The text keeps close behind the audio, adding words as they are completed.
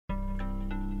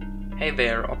Hey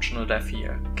there, Optional Dev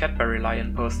here. Cadbury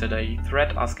Lion posted a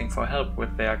thread asking for help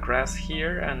with their grass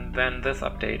here and then this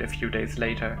update a few days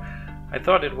later. I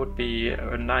thought it would be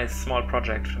a nice small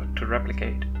project to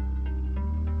replicate.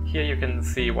 Here you can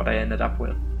see what I ended up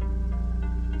with.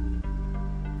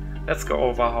 Let's go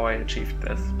over how I achieved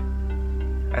this.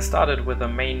 I started with a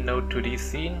main Node 2D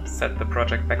scene, set the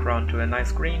project background to a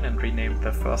nice green and renamed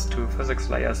the first two physics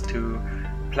layers to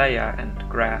player and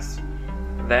grass.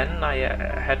 Then I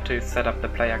had to set up the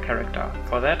player character.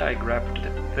 For that I grabbed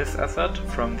this asset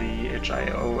from the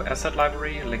HIO asset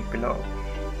library linked below.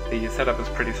 The setup is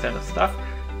pretty standard stuff: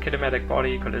 kinematic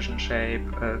body, collision shape,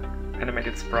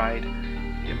 animated sprite.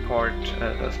 Import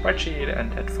the spreadsheet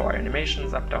and add 4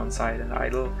 animations: up, down, side and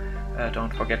idle.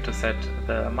 Don't forget to set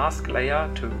the mask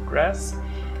layer to grass.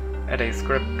 Add a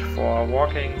script for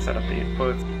walking, set up the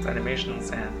inputs,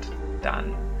 animations and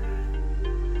done.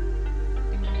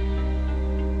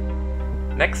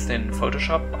 Next, in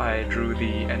Photoshop, I drew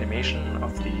the animation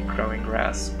of the growing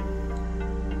grass.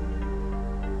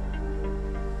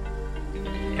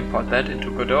 Import that into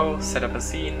Godot, set up a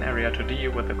scene, area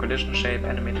 2D with a collision shape,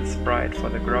 animated sprite for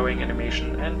the growing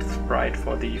animation and sprite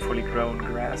for the fully grown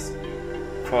grass.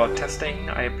 For testing,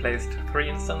 I placed 3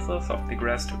 instances of the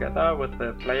grass together with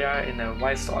the player in a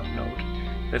Y-sort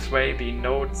node. This way the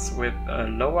nodes with a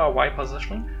lower Y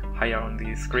position, higher on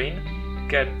the screen,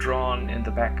 get drawn in the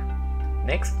back.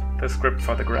 Next, the script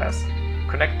for the grass.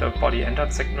 Connect the body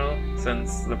entered signal,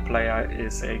 since the player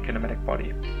is a kinematic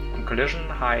body. On collision,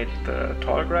 hide the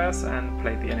tall grass and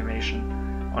play the animation.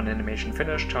 On animation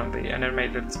finish, turn the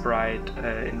animated sprite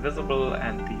invisible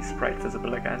and the sprite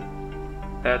visible again.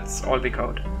 That's all the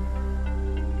code.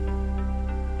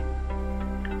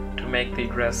 To make the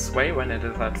grass sway when it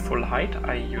is at full height,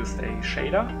 I used a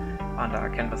shader.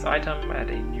 Under Canvas item, add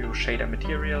a new shader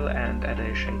material and add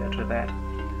a shader to that.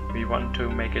 We want to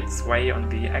make it sway on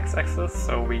the x-axis,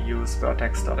 so we use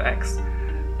vertex.x.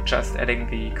 Just adding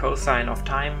the cosine of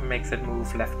time makes it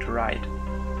move left to right.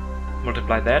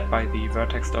 Multiply that by the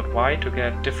vertex.y to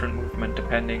get different movement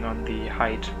depending on the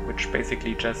height, which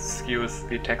basically just skews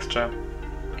the texture.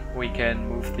 We can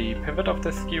move the pivot of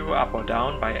the skew up or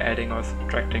down by adding or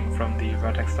subtracting from the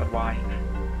vertex.y.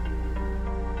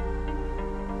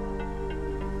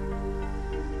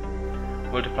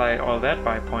 Multiply all that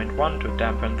by 0.1 to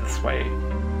dampen the sway.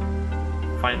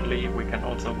 Finally, we can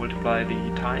also multiply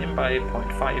the time by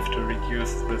 0.5 to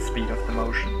reduce the speed of the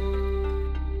motion.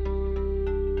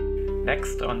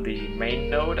 Next, on the main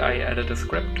node, I added a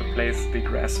script to place the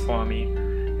grass for me.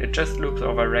 It just loops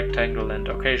over a rectangle and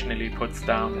occasionally puts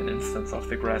down an instance of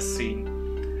the grass scene.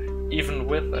 Even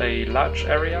with a large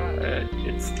area,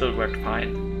 it still worked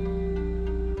fine.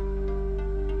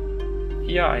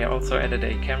 Here I also added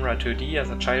a camera 2D as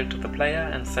a child to the player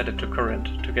and set it to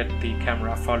current to get the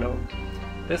camera follow.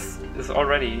 This is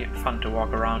already fun to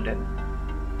walk around in.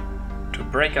 To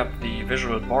break up the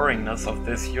visual boringness of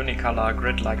this unicolor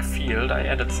grid-like field, I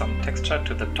added some texture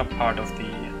to the top part of the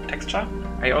texture.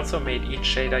 I also made each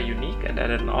shader unique and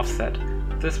added an offset.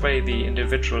 This way the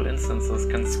individual instances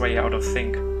can sway out of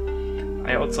sync.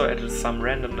 I also added some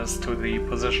randomness to the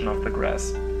position of the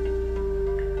grass.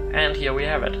 And here we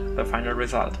have it, the final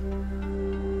result.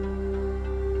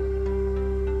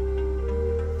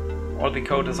 All the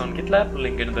code is on GitLab,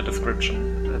 link in the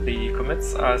description. The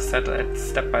commits are set at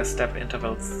step-by-step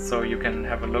intervals, so you can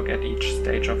have a look at each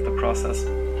stage of the process.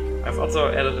 I've also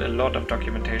added a lot of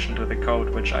documentation to the code,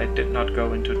 which I did not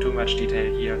go into too much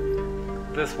detail here.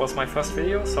 This was my first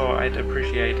video, so I'd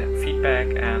appreciate feedback,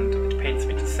 and it pains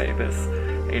me to say this,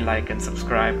 a like and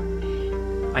subscribe.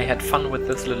 I had fun with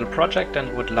this little project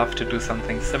and would love to do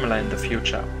something similar in the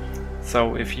future.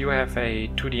 So if you have a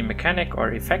 2D mechanic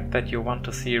or effect that you want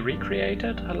to see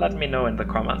recreated, let me know in the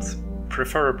comments.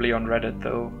 Preferably on Reddit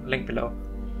though, link below.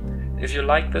 If you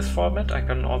like this format, I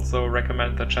can also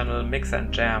recommend the channel Mix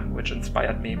and Jam, which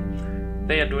inspired me.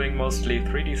 They are doing mostly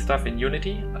 3D stuff in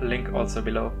Unity, a link also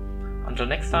below. Until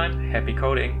next time, happy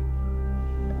coding!